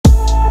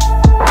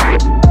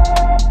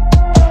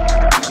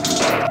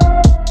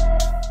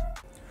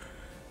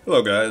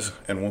Hello guys,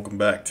 and welcome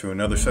back to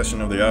another session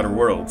of the Outer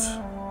Worlds.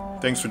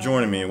 Thanks for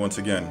joining me once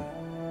again.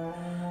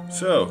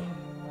 So,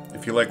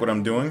 if you like what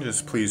I'm doing,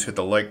 just please hit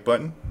the like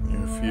button.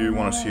 If you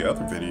want to see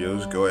other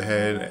videos, go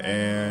ahead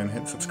and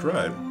hit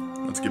subscribe.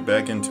 Let's get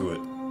back into it.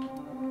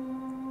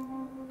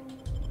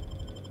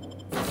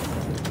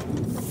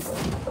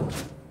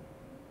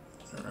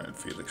 Alright,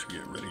 Felix,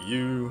 get rid of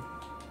you.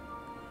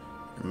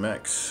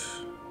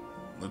 Max,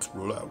 let's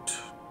roll out.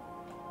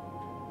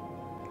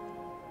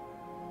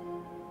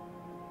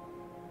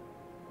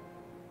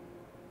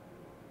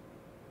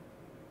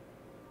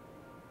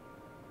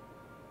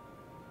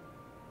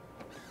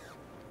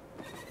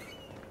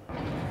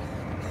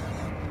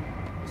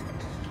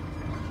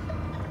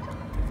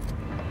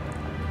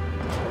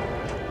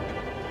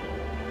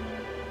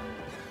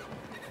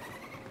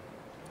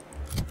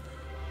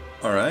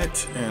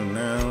 Alright, and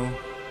now...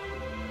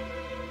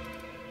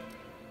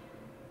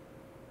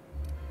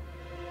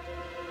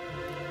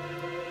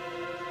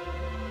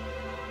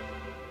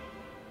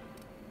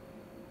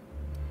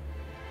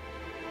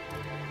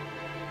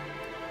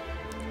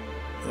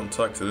 I'll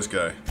talk to this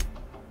guy.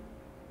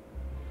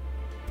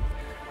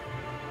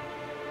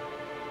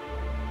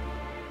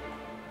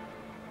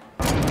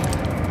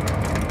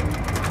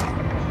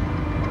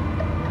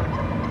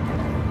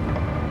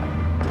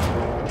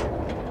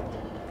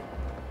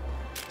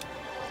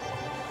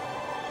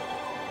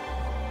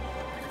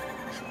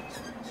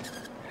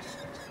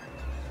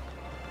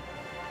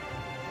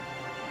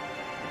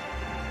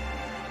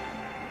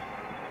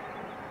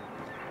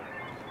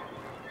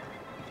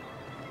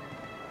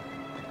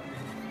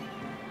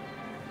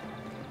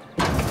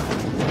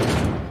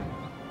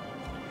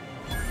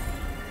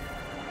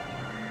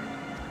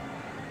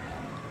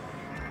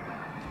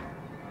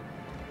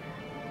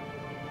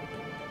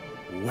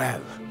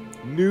 Well,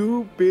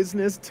 new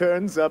business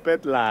turns up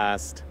at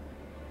last.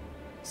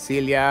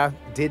 Celia,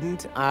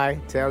 didn't I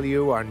tell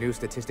you our new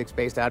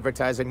statistics-based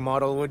advertising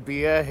model would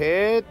be a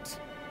hit?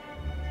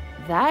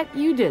 That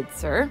you did,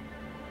 sir.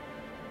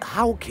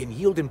 How can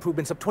yield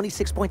improvements of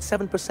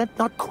 26.7%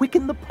 not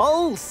quicken the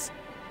pulse?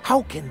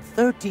 How can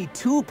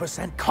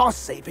 32%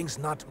 cost savings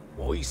not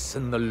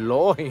moisten the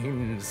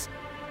loins?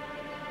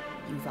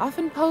 You've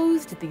often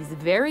posed these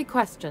very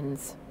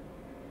questions.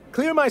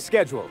 Clear my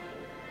schedule.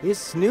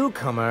 This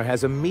newcomer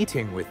has a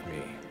meeting with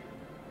me.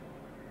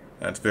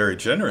 That's very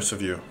generous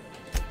of you.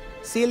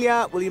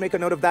 Celia, will you make a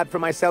note of that for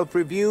my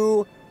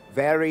self-review?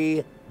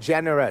 Very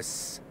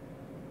generous.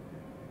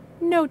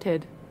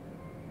 Noted.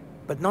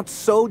 But not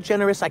so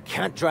generous I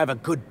can't drive a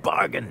good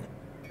bargain.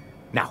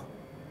 Now,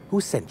 who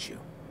sent you?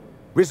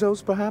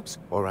 Rizzo's, perhaps?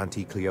 Or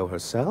Auntie Cleo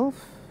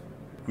herself?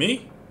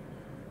 Me?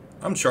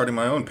 I'm charting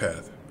my own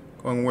path,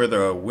 going where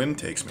the wind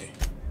takes me.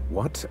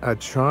 What a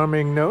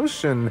charming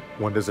notion.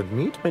 One doesn't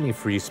meet many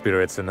free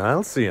spirits in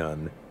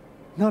Halcyon.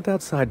 Not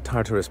outside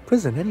Tartarus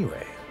prison,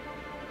 anyway.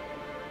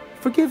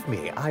 Forgive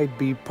me, I'd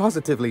be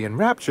positively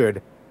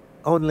enraptured.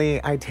 Only,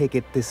 I take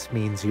it this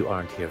means you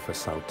aren't here for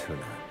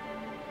Saltuna.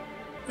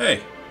 Hey,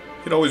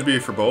 could always be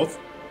for both.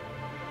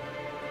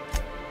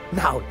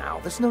 Now,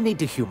 there's no need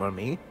to humor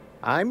me.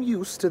 I'm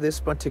used to this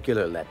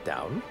particular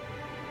letdown.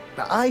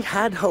 I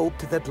had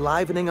hoped that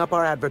livening up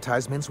our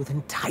advertisements with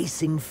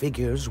enticing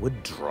figures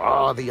would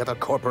draw the other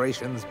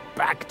corporations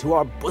back to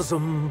our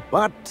bosom,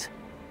 but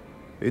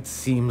it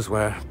seems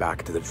we're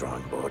back to the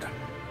drawing board.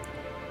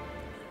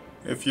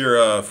 If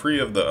you're free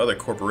of the other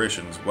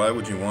corporations, why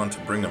would you want to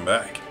bring them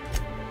back?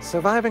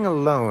 Surviving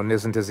alone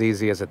isn't as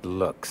easy as it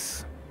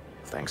looks.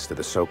 Thanks to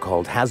the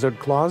so-called hazard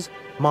clause,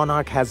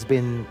 Monarch has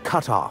been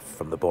cut off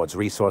from the board's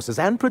resources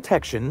and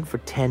protection for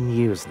 10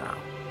 years now.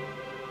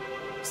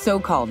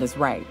 So-called is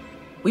right.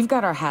 We've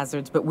got our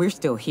hazards, but we're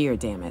still here,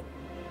 damn it.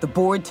 The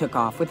board took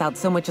off without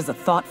so much as a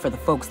thought for the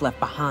folks left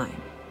behind.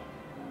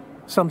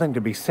 Something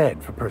to be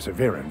said for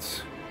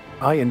perseverance.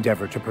 I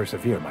endeavor to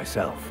persevere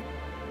myself.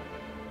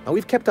 Now,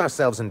 we've kept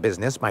ourselves in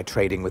business by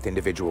trading with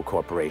individual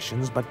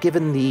corporations, but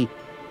given the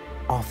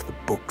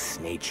off-the-books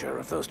nature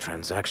of those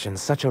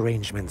transactions, such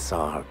arrangements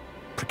are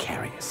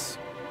precarious.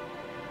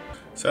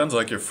 Sounds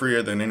like you're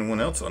freer than anyone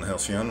else on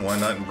Halcyon. Why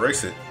not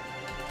embrace it?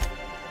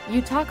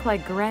 You talk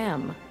like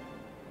Graham.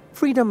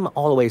 Freedom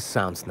always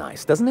sounds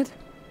nice, doesn't it?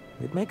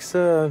 It makes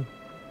a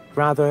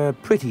rather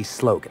pretty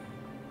slogan.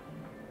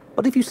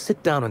 But if you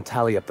sit down and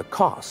tally up the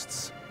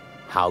costs,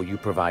 how you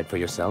provide for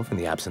yourself in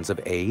the absence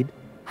of aid,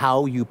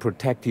 how you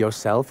protect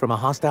yourself from a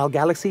hostile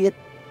galaxy, it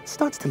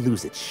starts to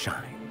lose its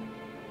shine.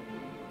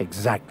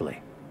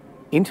 Exactly.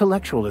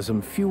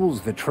 Intellectualism fuels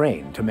the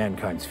train to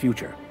mankind's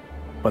future,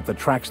 but the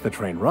tracks the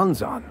train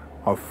runs on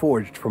are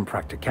forged from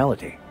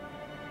practicality.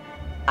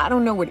 I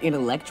don't know what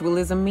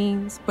intellectualism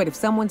means, but if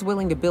someone's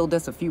willing to build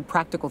us a few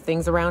practical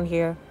things around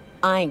here,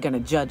 I ain't gonna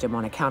judge them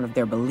on account of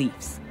their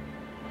beliefs.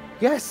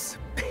 Yes,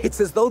 it's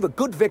as though the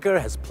good vicar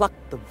has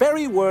plucked the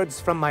very words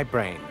from my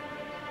brain.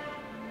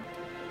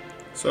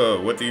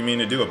 So, what do you mean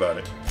to do about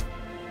it?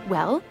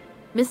 Well,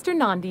 Mr.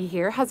 Nandi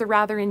here has a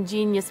rather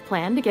ingenious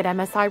plan to get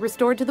MSI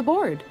restored to the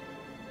board.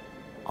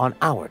 On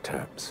our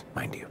terms,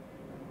 mind you.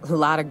 A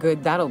lot of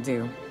good that'll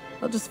do.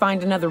 They'll just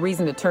find another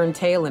reason to turn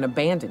tail and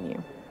abandon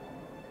you.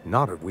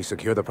 Not if we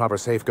secure the proper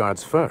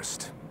safeguards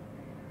first.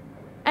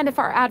 And if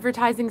our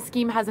advertising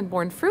scheme hasn't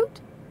borne fruit,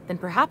 then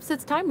perhaps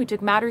it's time we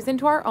took matters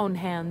into our own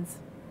hands.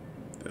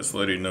 This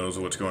lady knows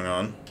what's going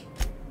on.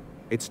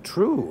 It's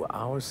true,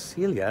 our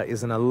Celia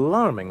is an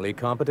alarmingly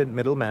competent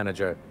middle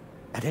manager.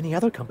 At any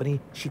other company,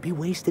 she'd be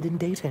wasted in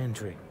data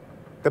entry.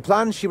 The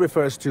plan she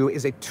refers to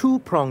is a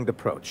two-pronged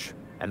approach,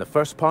 and the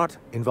first part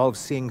involves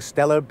seeing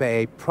Stellar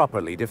Bay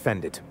properly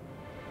defended.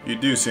 You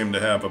do seem to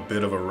have a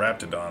bit of a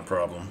Raptidon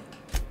problem.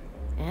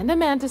 And a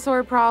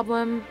Mantisaur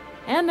problem,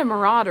 and a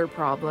Marauder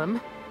problem.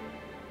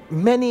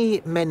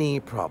 Many, many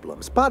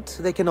problems, but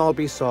they can all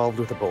be solved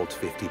with a Bolt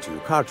 52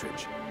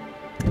 cartridge.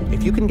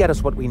 If you can get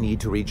us what we need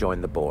to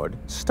rejoin the board,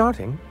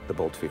 starting the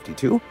Bolt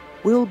 52,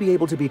 we'll be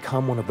able to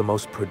become one of the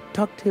most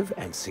productive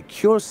and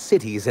secure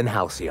cities in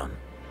Halcyon.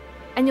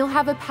 And you'll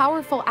have a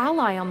powerful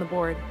ally on the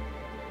board.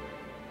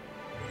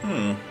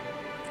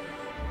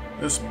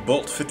 This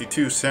Bolt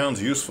 52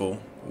 sounds useful.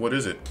 What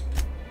is it?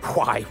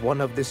 Why, one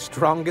of the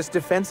strongest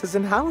defenses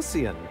in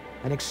Halcyon.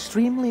 An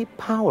extremely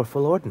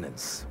powerful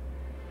ordnance.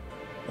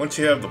 Once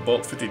you have the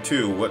Bolt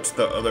 52, what's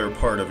the other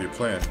part of your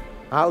plan?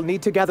 I'll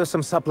need to gather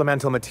some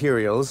supplemental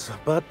materials,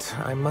 but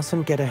I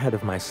mustn't get ahead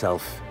of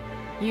myself.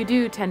 You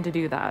do tend to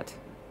do that.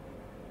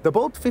 The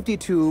Bolt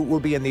 52 will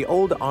be in the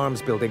old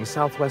arms building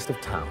southwest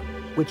of town,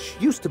 which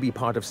used to be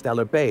part of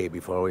Stellar Bay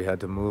before we had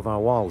to move our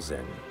walls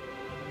in.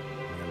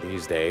 And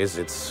these days,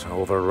 it's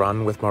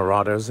overrun with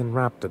marauders and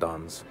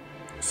raptidons.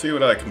 See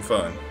what I can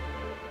find.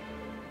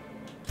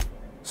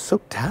 So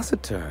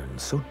taciturn,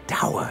 so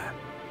dour.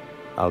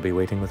 I'll be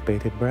waiting with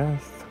bated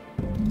breath.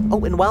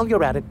 Oh, and while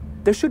you're at it,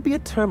 there should be a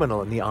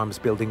terminal in the arms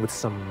building with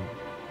some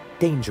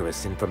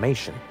dangerous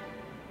information.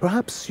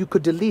 Perhaps you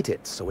could delete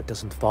it so it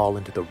doesn't fall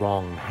into the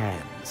wrong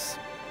hands.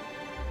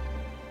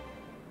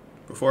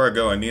 Before I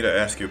go, I need to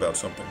ask you about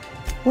something.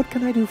 What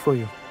can I do for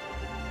you?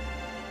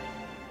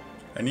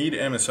 I need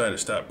MSI to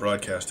stop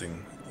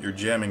broadcasting. You're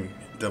jamming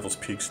Devil's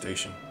Peak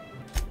Station.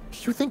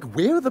 You think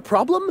we're the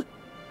problem?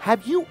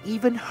 Have you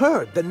even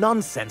heard the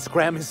nonsense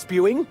Graham is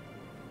spewing?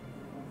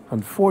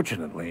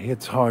 Unfortunately,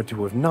 it's hard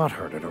to have not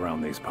heard it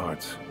around these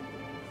parts.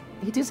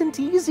 It isn't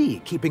easy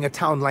keeping a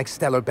town like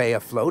Stellar Bay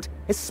afloat,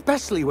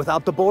 especially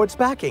without the board's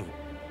backing.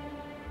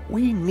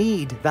 We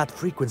need that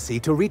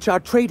frequency to reach our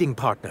trading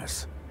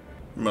partners.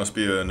 Must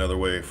be another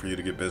way for you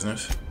to get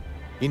business.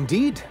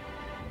 Indeed.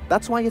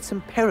 That's why it's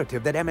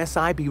imperative that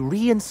MSI be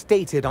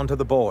reinstated onto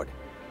the board.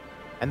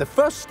 And the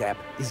first step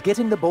is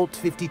getting the Bolt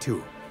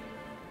 52.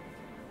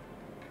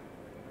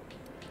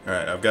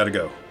 Alright, I've got to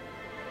go.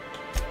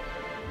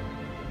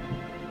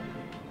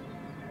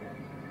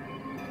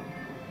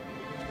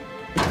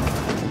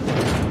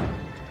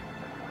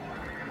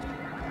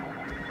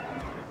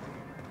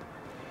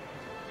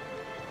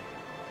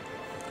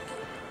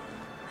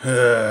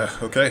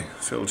 Okay,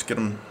 so let's get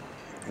them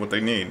what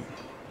they need.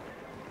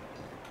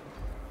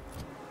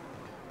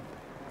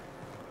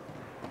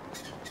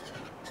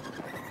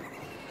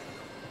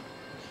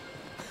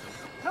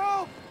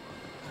 Help!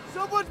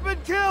 Someone's been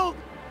killed!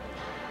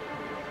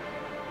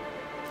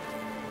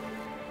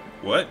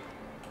 What?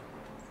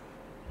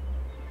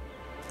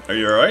 Are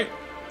you alright?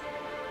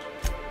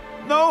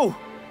 No!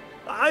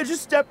 I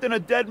just stepped in a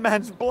dead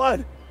man's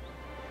blood.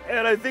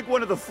 And I think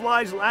one of the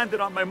flies landed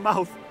on my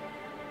mouth.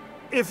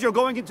 If you're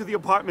going into the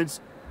apartments,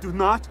 do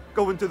not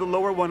go into the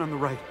lower one on the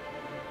right.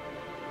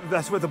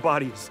 That's where the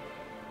body is.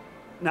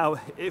 Now,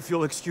 if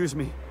you'll excuse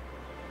me,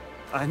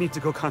 I need to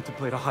go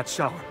contemplate a hot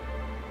shower.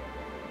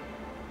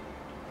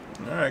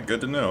 Alright,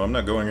 good to know. I'm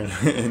not going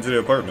into the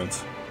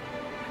apartments.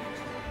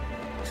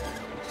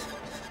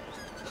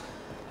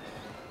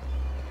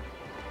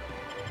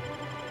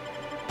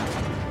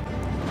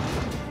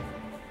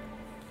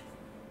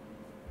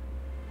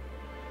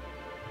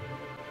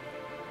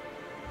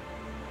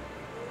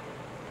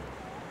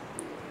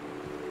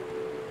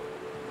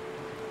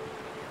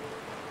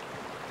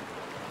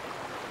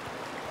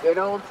 Good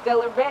old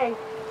Stellar Bay.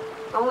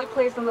 Only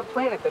place on the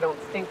planet that don't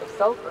stink of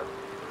sulfur.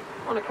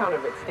 On account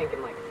of it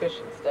stinking like fish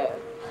instead.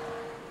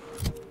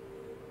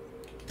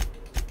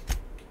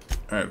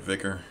 Alright,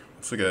 Vicar.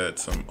 Let's look at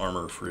some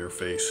armor for your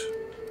face.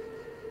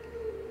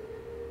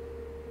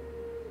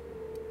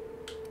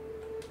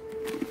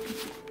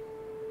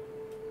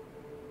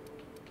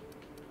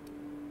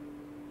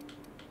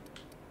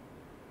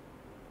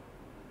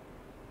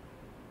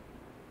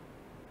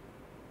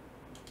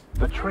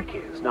 The trick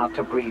is not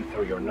to breathe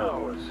through your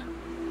nose.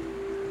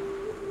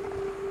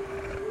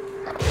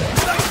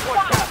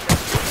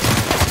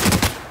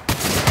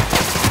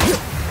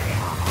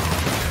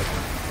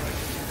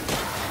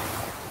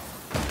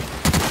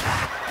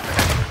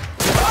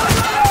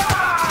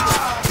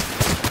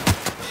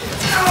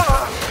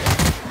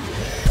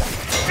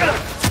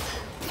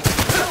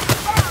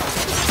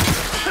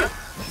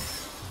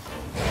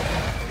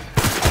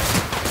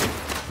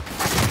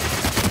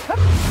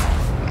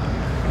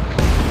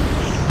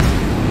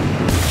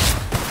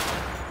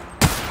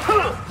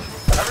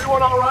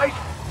 Everyone all right?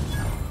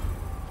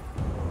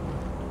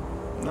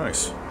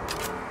 Nice.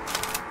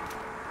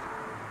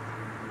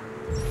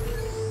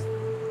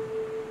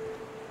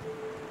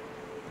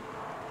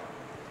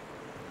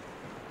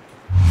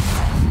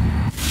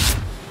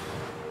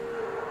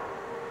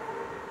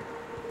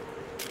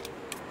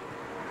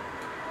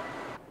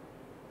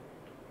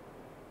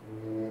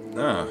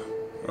 Ah,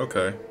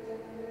 okay.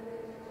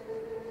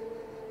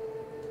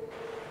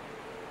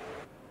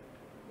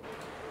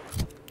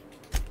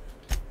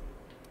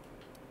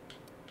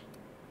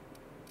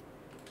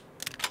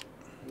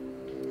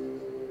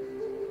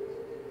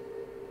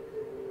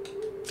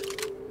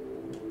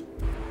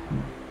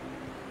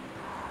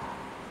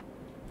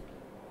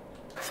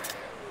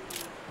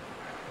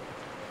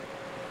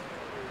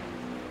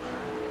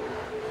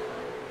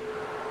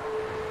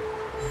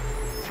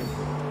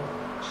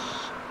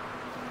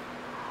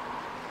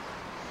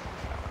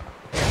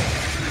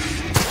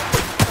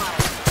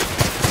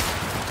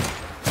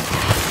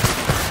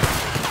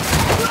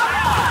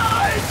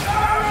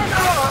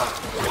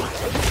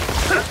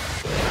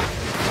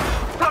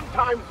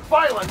 Sometimes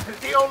violence is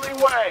the only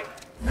way.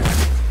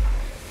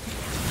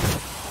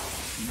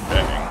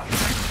 Bang.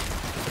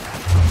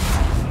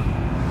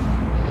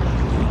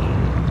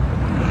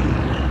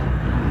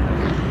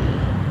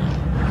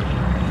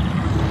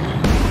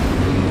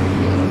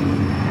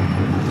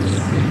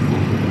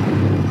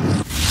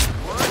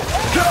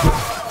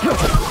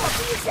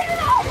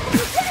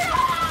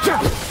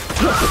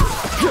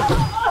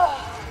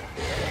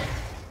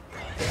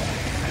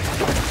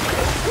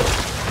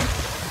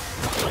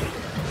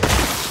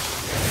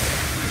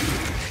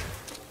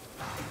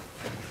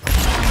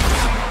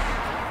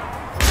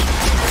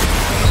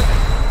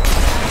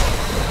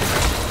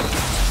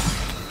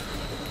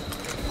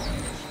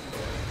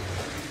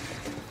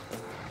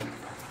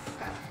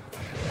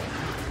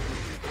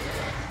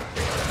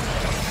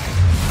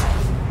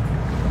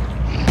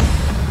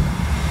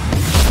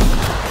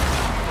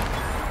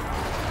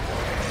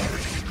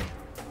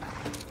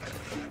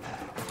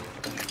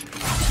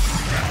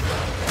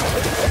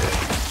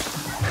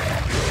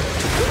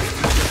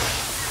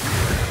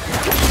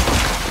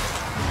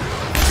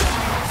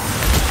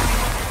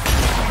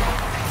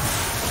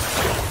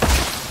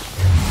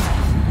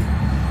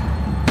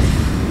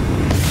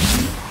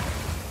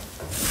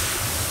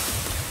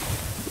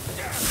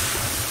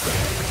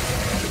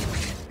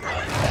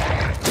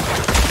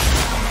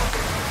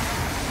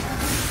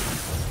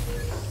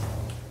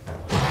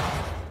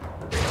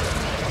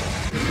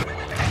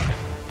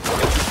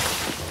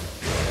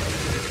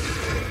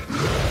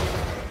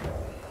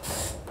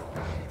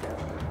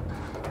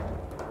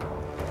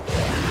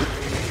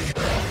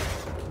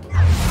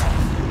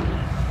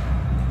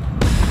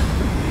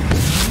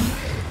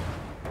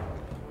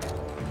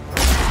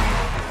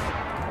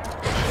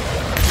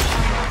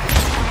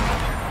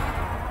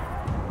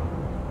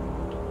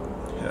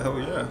 Hell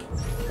yeah.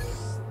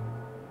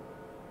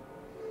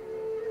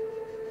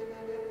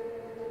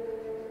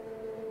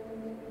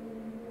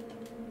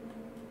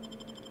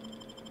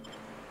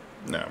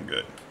 No, I'm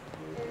good.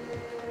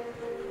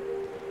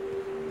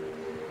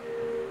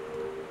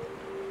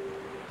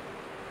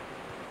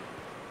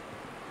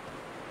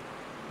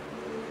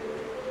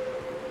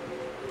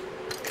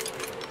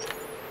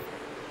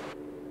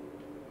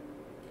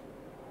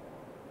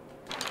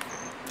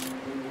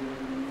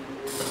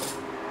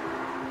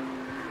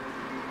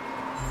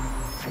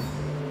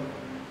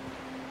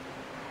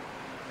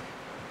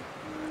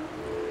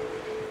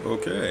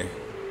 Okay.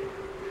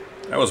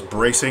 That was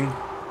bracing.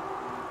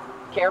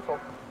 Careful.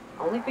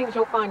 Only things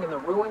you'll find in the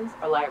ruins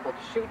are liable to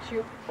shoot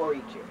you or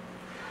eat you.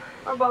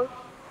 Or both.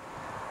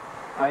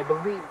 I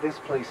believe this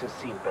place has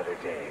seen better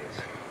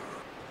days.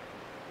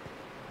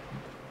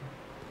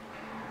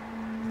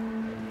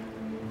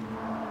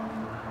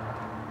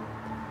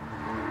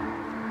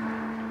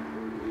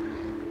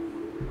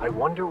 I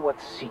wonder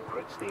what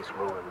secrets these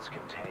ruins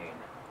contain.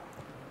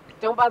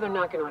 Don't bother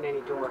knocking on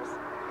any doors.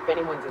 If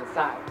anyone's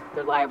inside,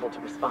 they're liable to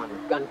respond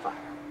with gunfire.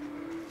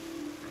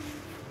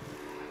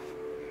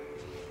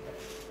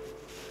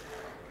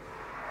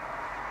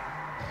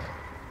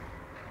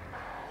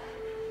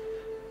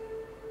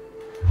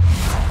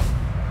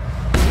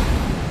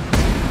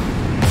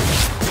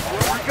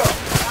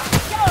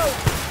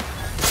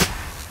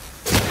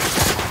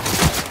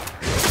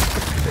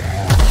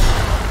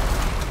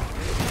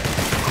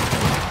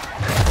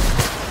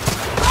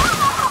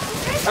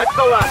 That's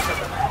the last of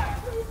them.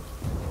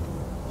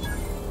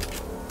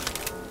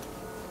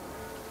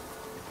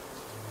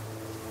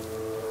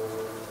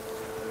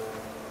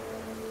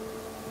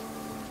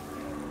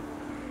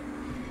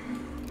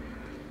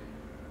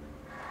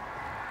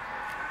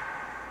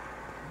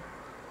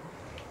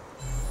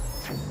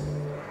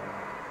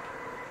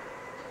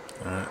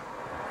 Alright.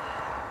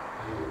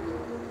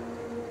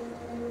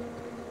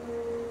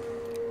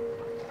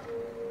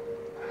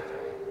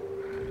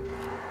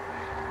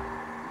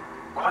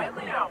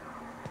 Quietly now.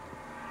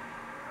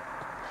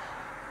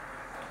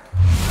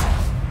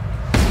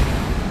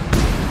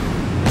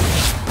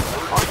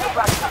 On your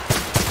back.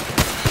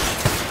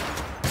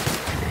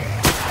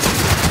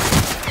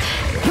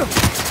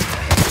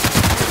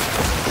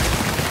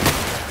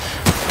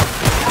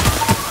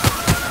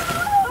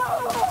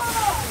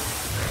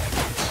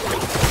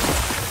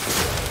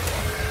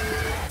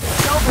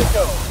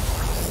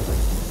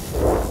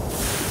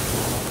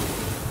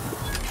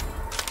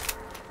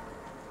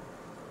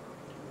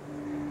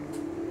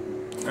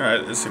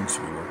 Alright, this seems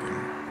to be working.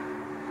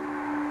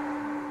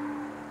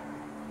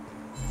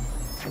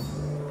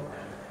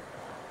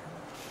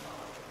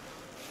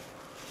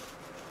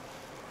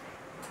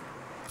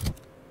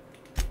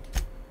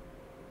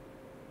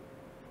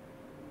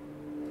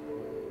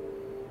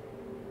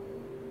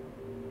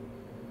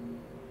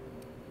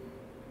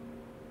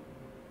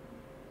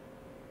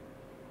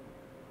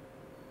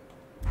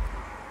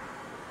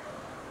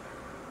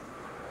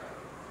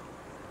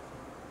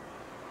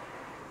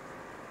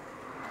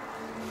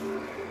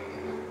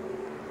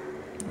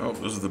 Oh,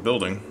 this is the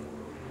building.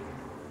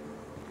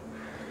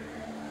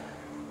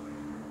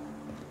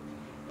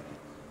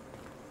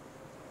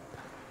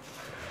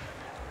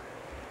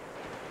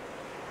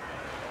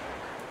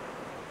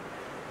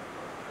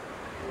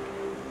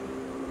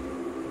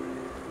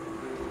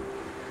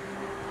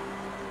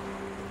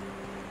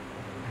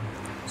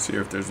 See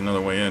if there's another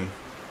way in.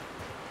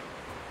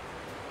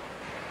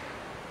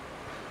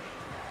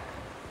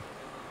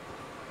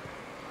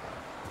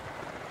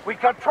 We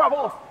got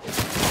trouble!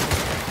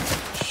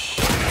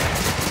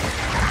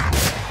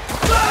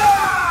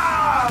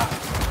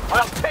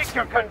 I'll take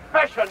your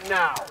confession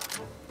now!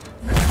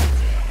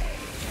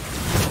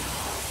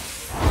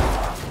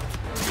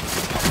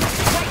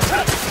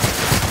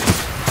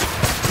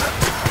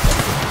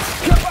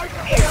 Get my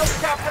tail,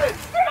 Captain!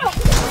 Get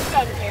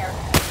out of here!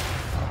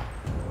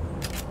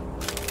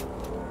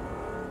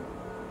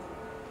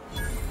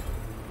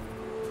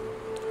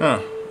 Huh,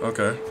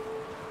 okay.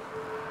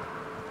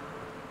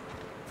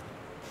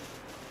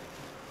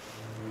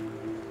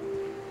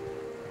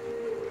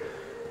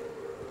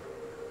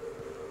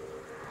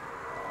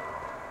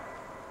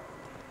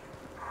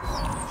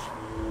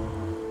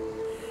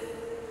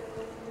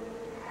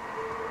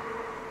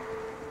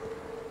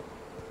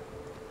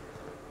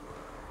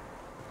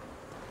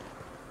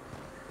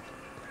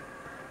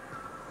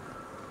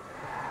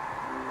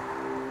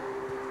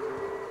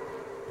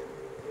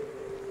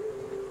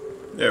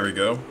 There we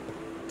go.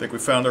 Think we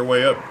found our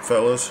way up,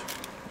 fellas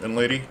and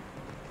lady.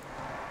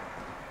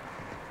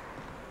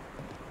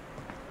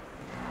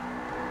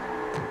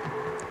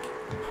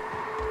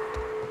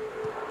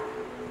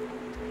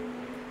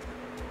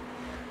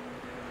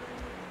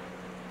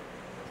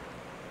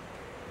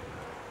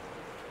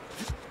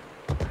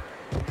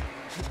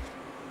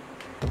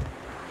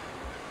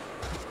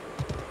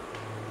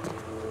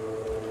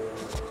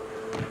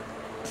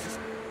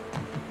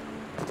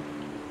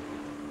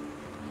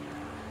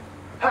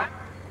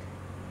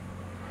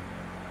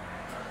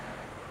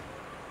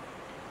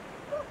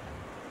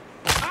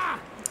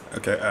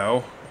 Okay,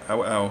 ow.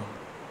 Ow, ow.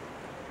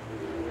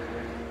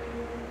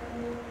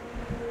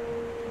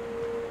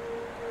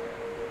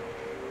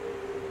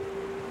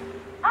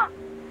 Huh?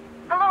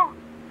 Hello?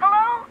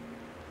 Hello?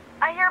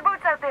 I hear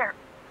boots out there.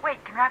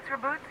 Wait, can rats wear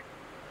boots?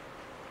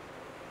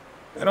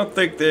 I don't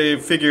think they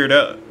figured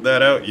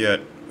that out yet.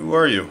 Who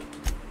are you?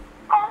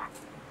 Oh,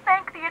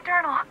 thank the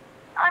Eternal.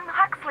 I'm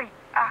Huxley.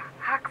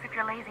 Hux if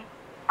you're lazy.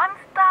 I'm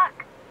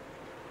stuck.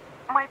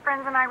 My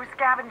friends and I were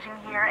scavenging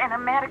here, and a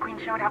Manta Queen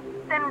showed up.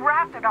 Then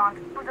Raptidons.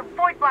 It was a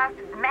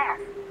void-blasted mess.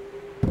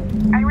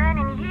 I ran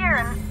in here,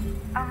 and,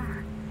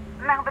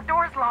 now the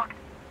door's locked.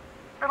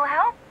 Little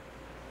help?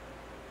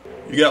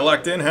 You got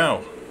locked in?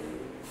 How?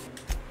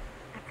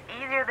 It's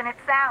easier than it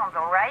sounds,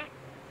 alright?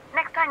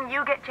 Next time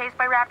you get chased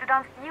by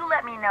Raptidons, you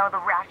let me know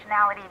the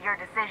rationality of your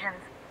decisions.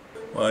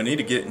 Well, I need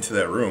to get into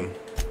that room.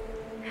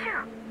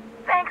 Phew.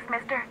 Thanks,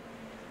 mister.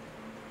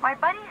 My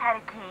buddy had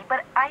a key,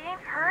 but I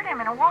ain't heard him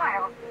in a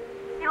while.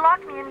 He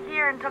locked me in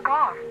here and took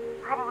off.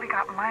 Probably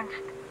got munched.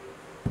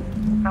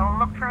 So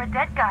look for a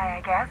dead guy,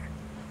 I guess.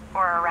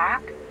 Or a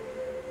rat.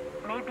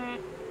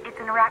 Maybe it's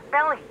in a rat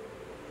belly.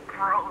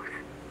 Gross.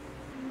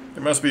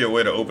 There must be a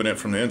way to open it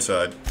from the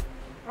inside.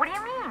 What do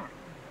you mean?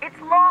 It's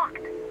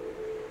locked.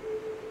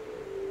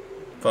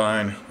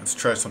 Fine, let's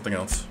try something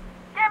else.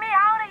 Get me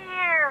out of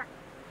here!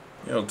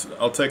 You know,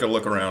 I'll take a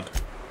look around.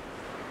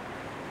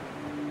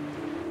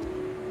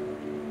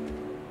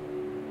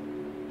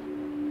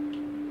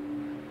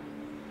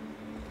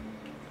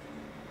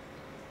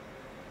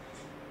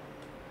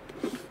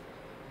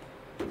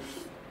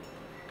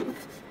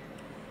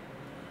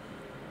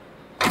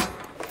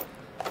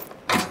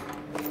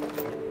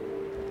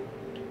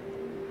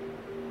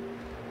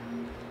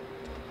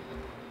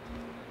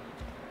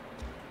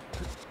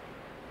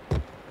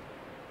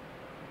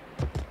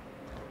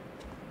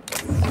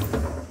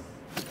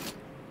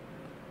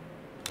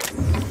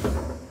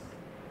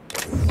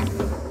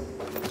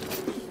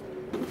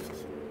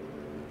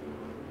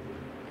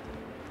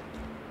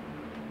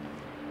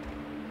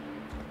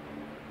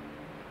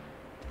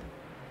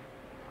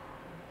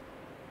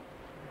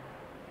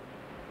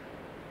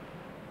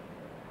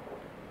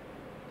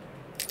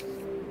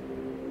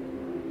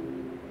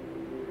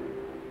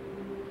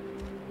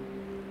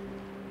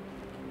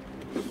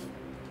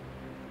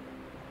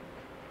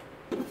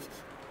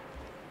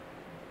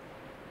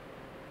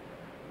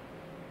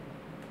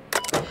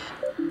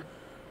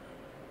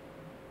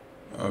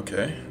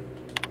 Okay.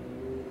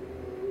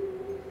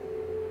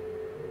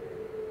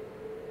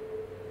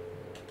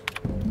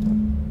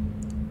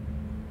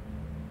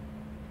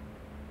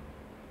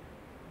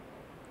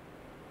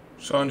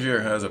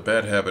 Sanjir has a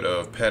bad habit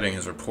of padding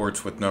his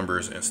reports with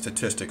numbers and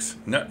statistics,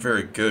 not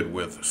very good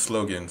with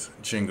slogans,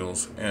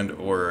 jingles,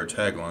 and/or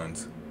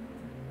taglines.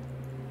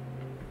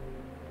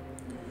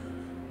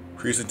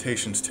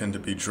 Presentations tend to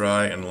be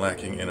dry and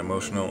lacking in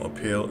emotional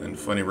appeal and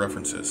funny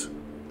references.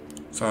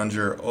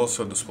 Sanjir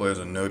also displays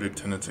a noted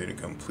tendency to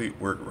complete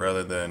work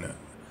rather than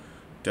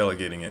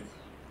delegating it,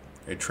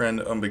 a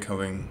trend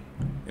unbecoming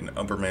in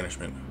upper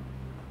management.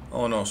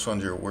 All in all,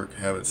 sundry work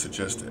habits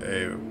suggest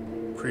a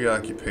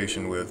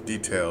preoccupation with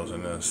details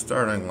and a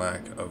startling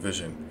lack of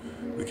vision.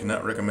 We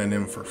cannot recommend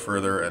him for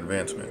further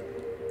advancement.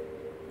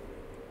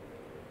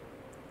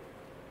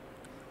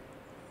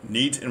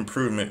 Needs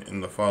improvement in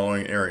the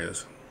following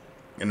areas: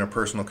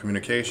 interpersonal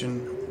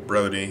communication,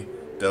 brevity,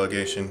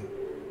 delegation,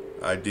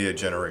 idea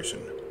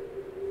generation.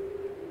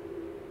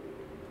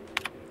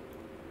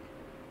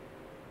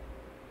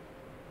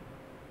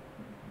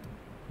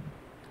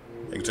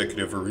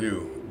 Executive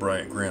review,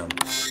 Bryant Graham.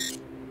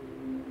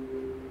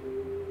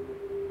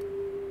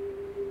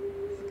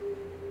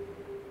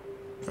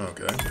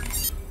 Okay.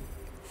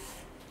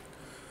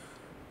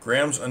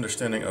 Graham's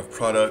understanding of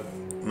product,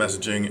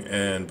 messaging,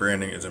 and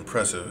branding is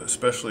impressive,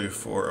 especially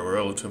for a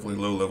relatively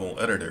low-level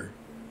editor.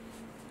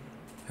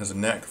 Has a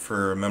knack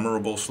for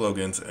memorable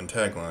slogans and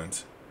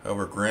taglines.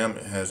 However, Graham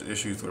has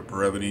issues with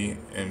brevity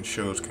and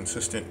shows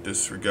consistent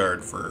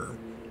disregard for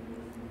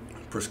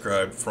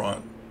prescribed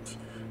fonts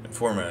and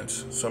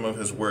formats. Some of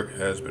his work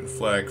has been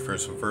flagged for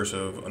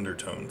subversive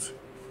undertones.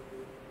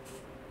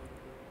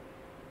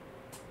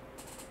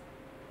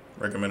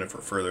 Recommended for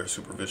further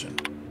supervision.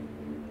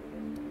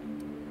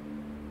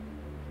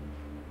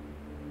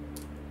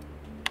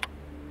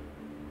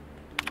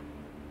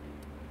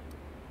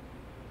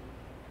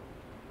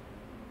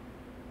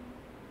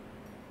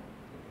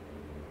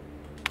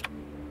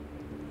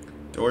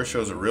 Dora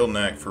shows a real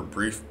knack for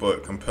brief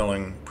but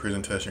compelling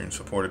presentation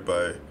supported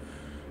by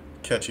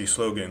catchy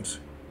slogans.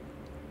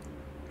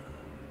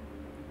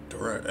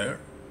 Dora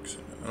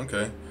Erickson,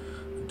 okay.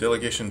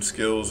 Delegation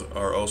skills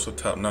are also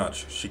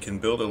top-notch. She can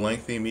build a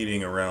lengthy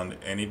meeting around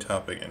any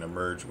topic and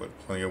emerge with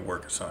plenty of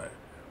work assigned.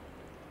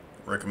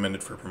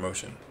 Recommended for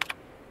promotion.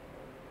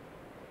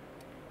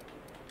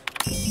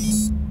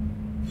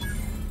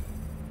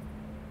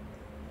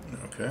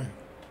 Okay.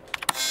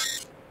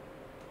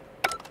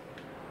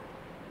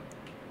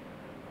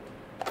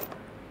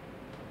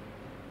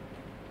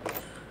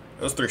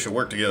 Those three should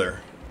work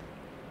together.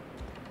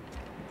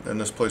 Then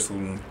this place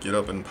will get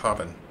up and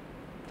poppin'.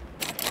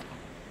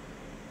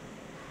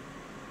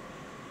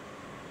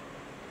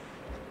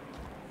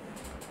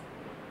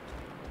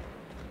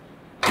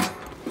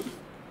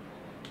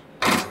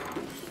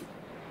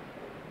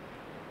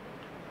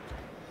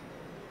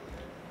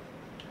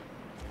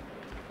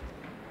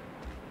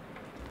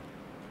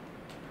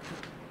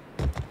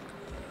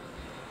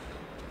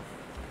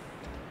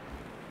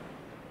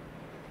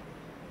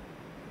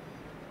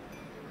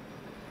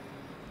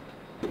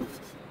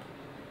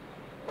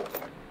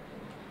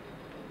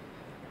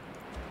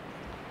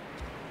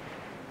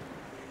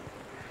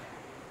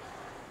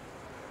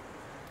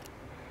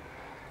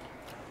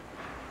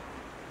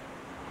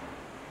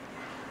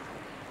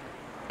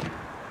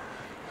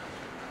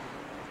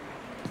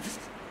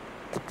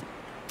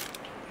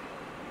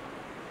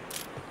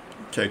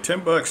 Okay,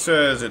 $10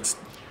 says it's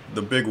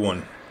the big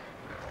one.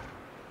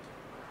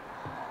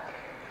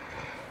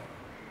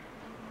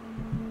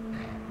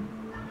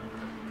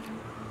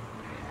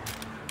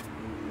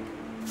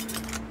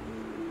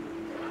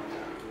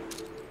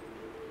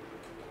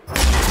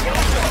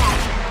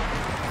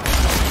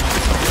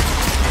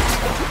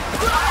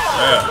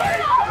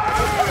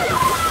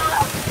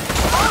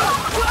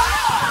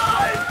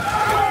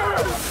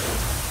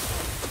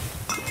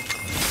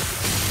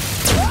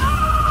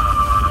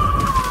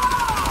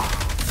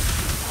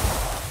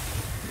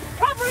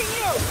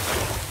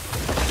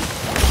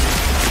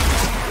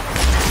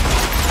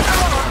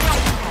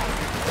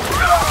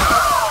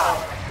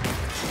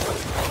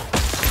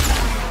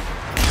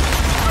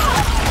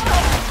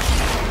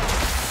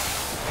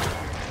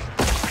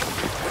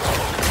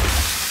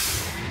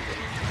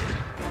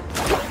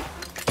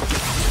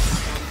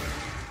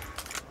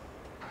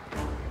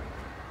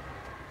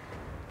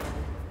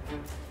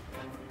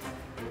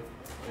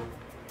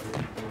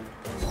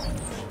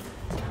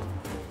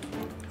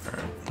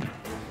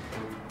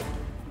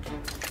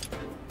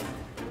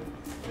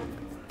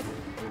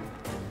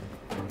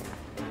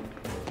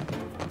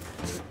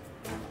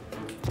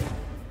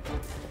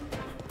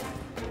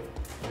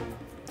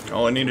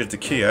 All I need is the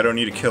key. I don't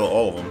need to kill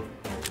all of them.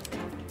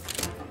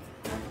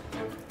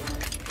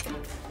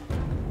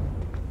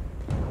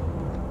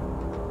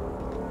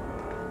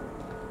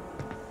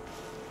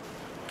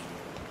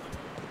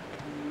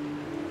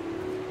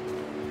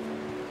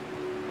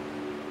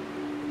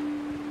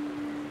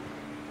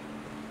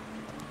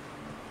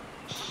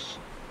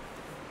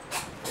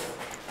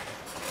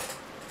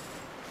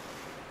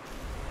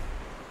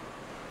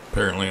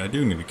 Apparently I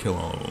do need to kill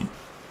all of them.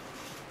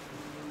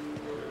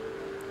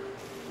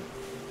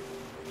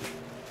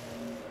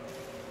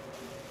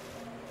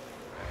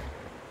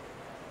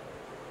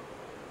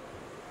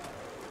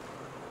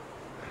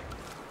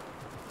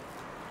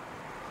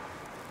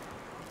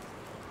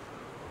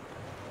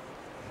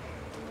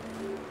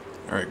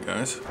 Alright,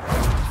 guys.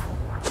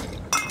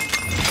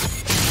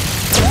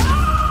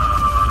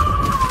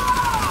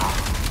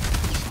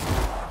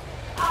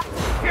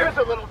 Here's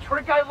a little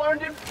trick I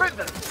learned in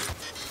prison.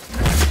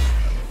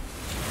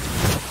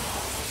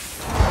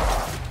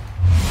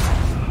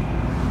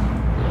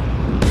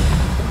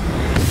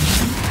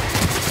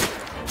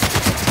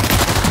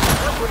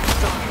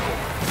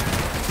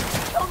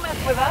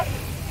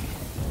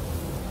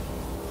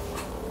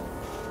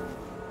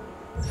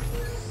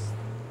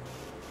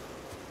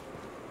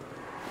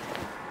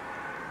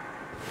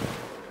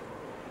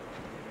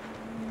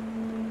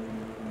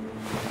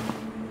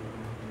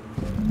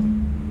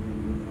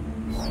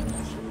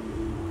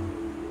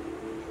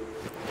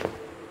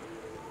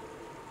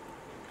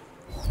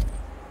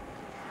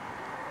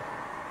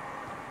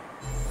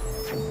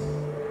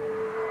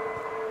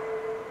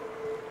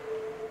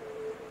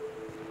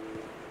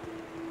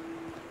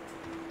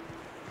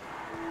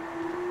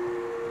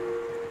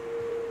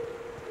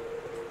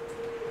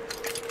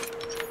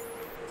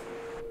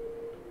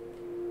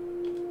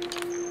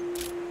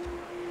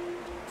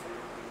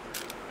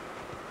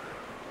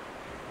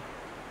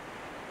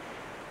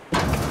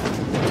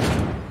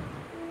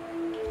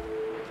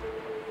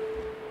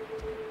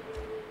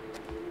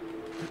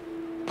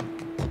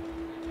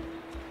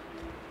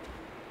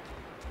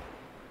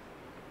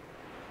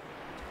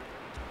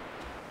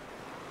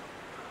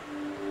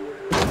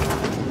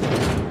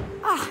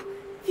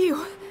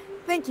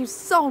 thank you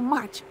so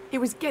much. It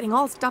was getting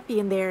all stuffy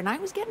in there, and I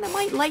was getting a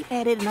mite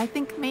lightheaded, and I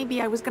think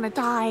maybe I was gonna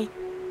die.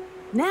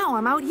 Now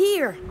I'm out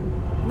here,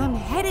 and I'm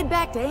headed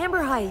back to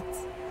Amber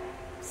Heights.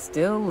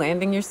 Still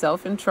landing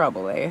yourself in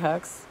trouble, eh,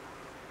 Hux?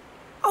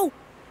 Oh,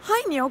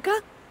 hi, Nyoka.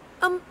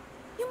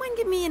 You mind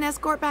giving me an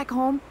escort back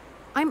home?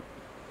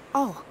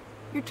 Oh,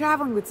 you're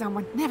traveling with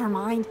someone. Never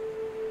mind.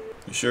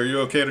 You sure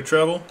you're okay to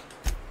travel?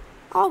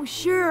 Oh,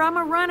 sure, I'm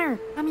a runner.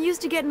 I'm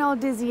used to getting all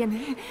dizzy, and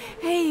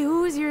hey,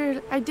 who's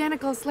your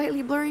identical,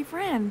 slightly blurry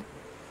friend?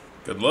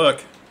 Good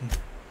luck.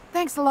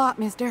 Thanks a lot,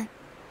 mister.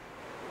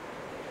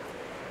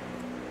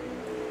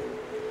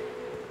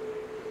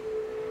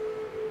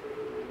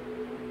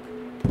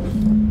 I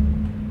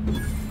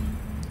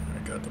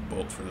got the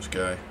bolt for this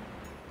guy.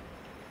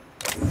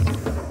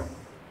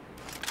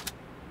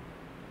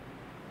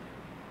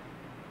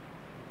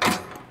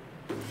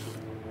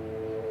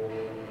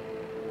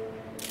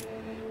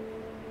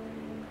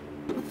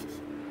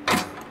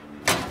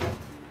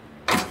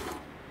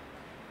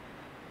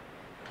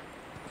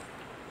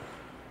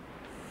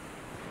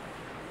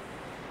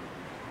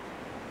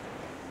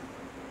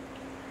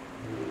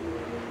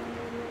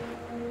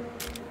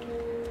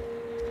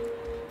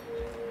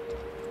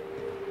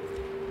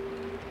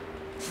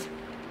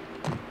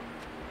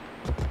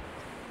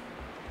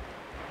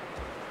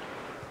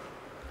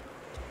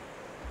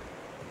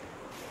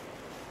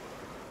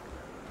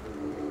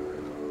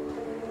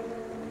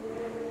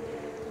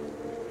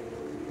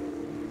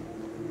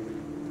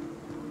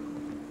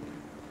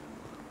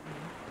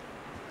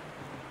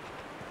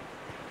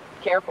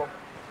 Careful.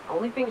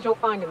 Only things you'll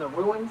find in the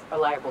ruins are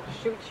liable to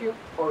shoot you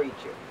or eat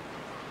you.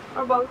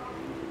 Or both.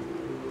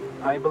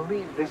 I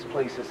believe this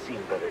place has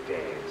seen better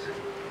days.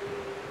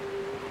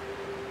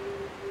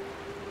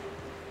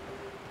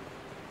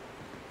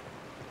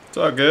 It's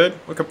all good.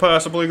 What could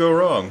possibly go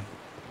wrong?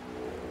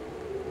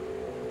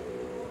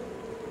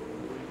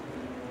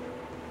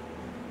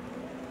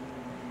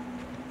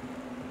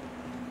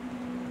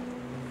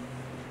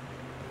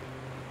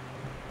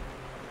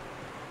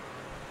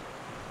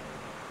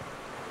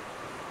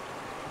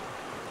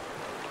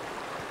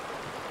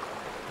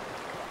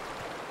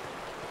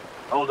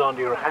 Hold on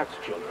to your hats,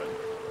 children.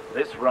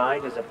 This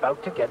ride is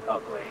about to get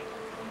ugly.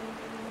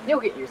 You'll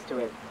get used to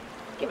it.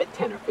 Give it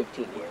 10 or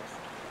 15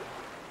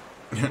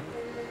 years.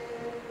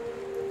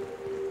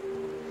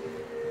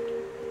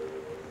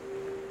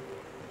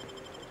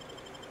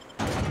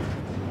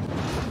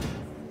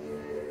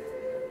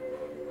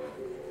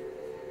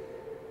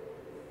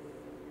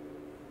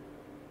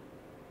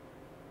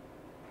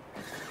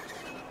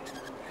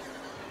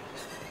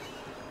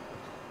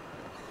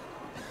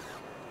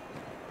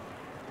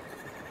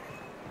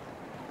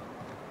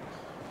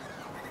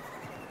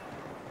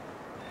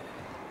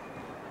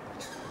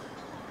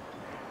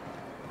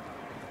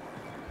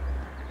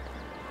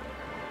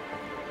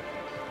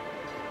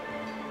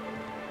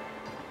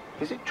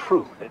 Is it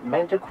true that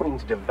manta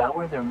queens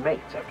devour their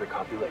mates after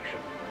copulation?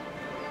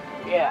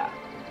 Yeah.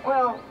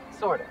 Well,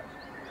 sort of.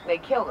 They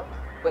kill them,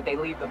 but they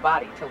leave the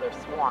body till their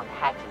swarm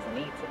hatches and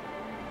eats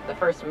it. The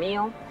first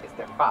meal is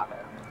their father.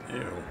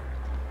 Ew.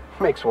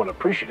 Makes one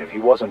appreciative he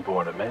wasn't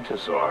born a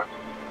mantisaur.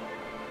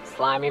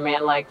 Slimy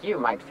man like you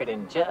might fit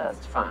in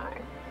just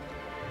fine.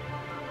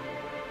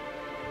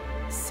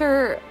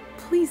 Sir,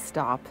 please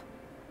stop.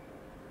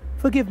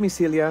 Forgive me,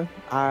 Celia.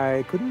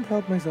 I couldn't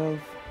help myself.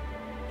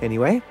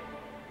 Anyway,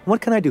 what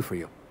can I do for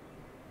you?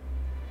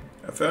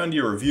 I found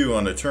your review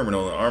on the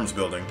terminal in the arms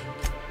building.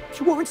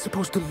 You weren't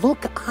supposed to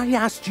look. I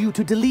asked you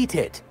to delete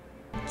it.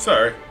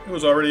 Sorry, it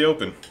was already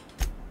open.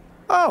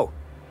 Oh,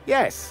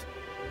 yes.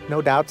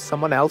 No doubt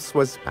someone else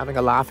was having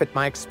a laugh at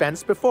my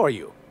expense before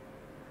you.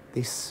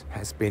 This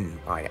has been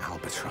my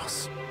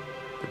albatross.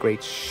 The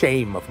great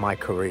shame of my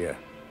career.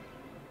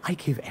 I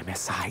give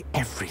MSI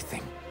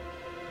everything.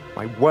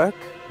 My work,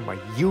 my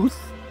youth,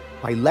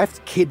 my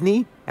left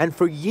kidney, and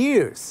for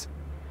years,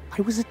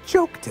 I was a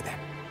joke to them.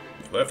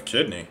 Left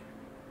kidney?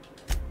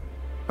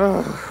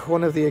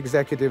 One of the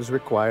executives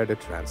required a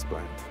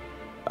transplant.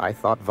 I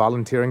thought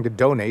volunteering to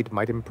donate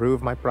might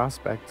improve my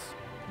prospects.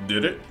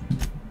 Did it?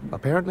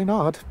 Apparently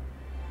not.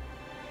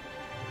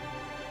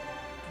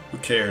 Who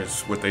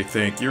cares what they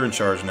think? You're in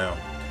charge now.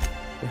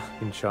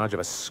 In charge of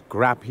a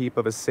scrap heap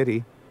of a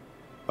city.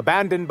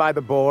 Abandoned by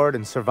the board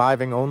and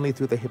surviving only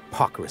through the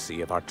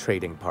hypocrisy of our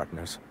trading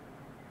partners.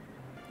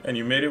 And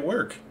you made it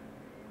work.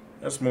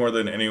 That's more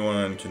than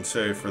anyone can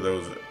say for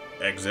those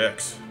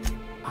execs.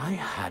 I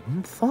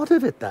hadn't thought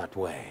of it that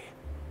way.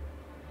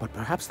 But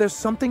perhaps there's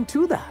something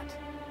to that.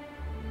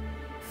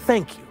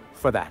 Thank you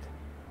for that.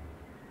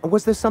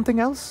 Was there something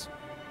else?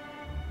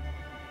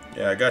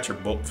 Yeah, I got your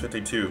Bolt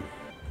 52.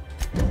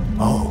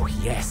 Oh,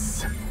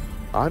 yes.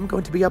 I'm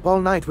going to be up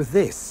all night with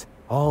this.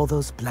 All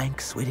those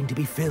blanks waiting to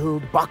be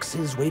filled,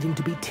 boxes waiting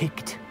to be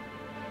ticked.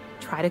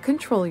 Try to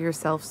control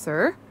yourself,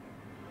 sir.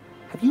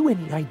 Have you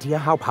any idea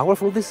how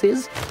powerful this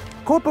is?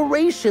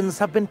 Corporations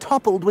have been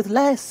toppled with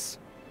less.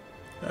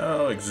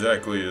 How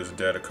exactly is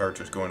data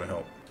cartridge going to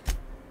help?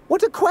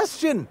 What a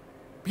question!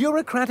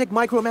 Bureaucratic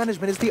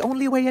micromanagement is the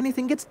only way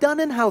anything gets done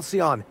in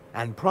Halcyon,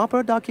 and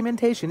proper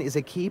documentation is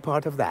a key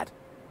part of that.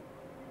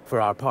 For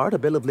our part, a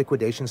bill of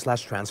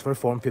liquidation/transfer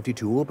Form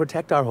 52 will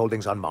protect our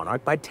holdings on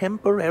Monarch by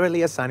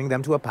temporarily assigning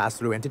them to a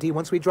pass-through entity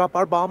once we drop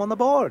our bomb on the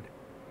board.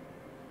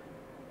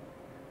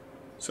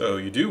 So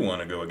you do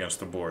want to go against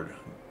the board.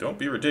 Don't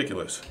be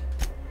ridiculous.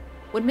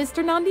 What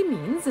Mr. Nandi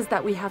means is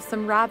that we have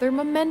some rather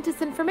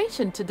momentous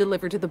information to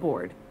deliver to the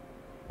board.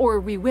 Or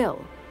we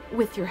will,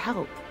 with your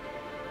help.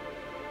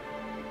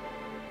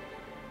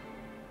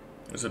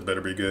 This had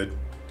better be good.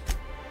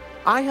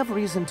 I have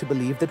reason to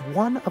believe that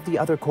one of the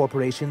other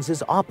corporations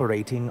is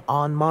operating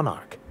on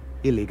Monarch,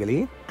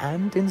 illegally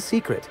and in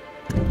secret.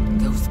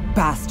 Those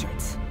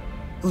bastards.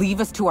 Leave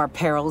us to our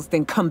perils,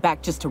 then come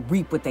back just to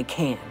reap what they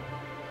can.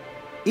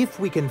 If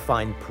we can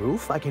find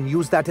proof, I can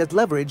use that as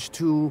leverage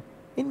to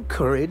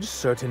encourage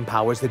certain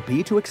powers that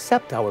be to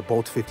accept our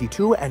Bolt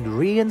 52 and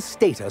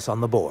reinstate us on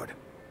the board.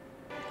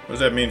 What does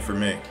that mean for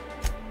me?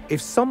 If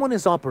someone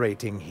is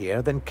operating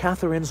here, then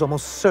Catherine's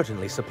almost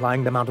certainly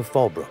supplying them out of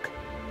Fallbrook.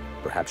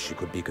 Perhaps she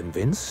could be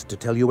convinced to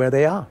tell you where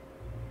they are.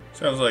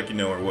 Sounds like you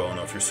know her well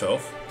enough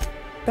yourself.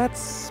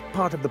 That's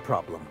part of the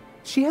problem.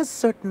 She has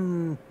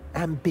certain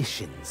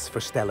ambitions for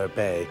Stellar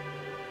Bay,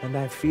 and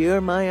I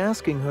fear my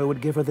asking her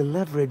would give her the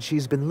leverage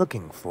she's been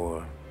looking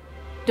for.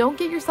 Don't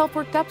get yourself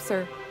worked up,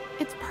 sir.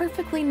 It's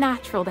perfectly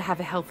natural to have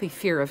a healthy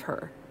fear of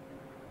her.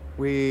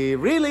 We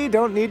really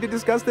don't need to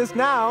discuss this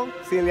now,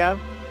 Celia.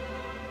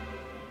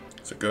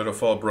 So go to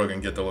Fallbrook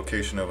and get the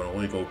location of an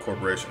illegal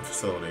corporation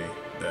facility.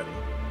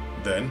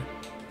 Then?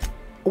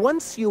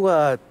 Once you,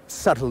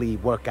 subtly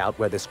work out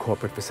where this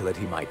corporate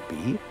facility might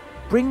be,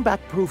 bring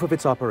back proof of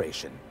its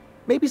operation.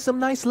 Maybe some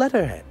nice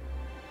letterhead.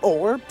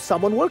 Or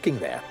someone working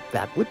there.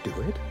 That would do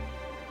it.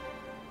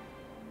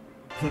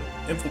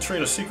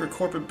 Infiltrate a secret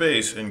corporate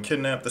base and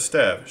kidnap the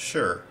staff.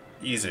 Sure.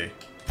 Easy.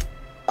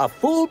 A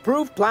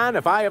foolproof plan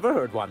if I ever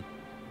heard one.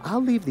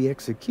 I'll leave the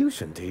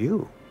execution to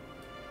you.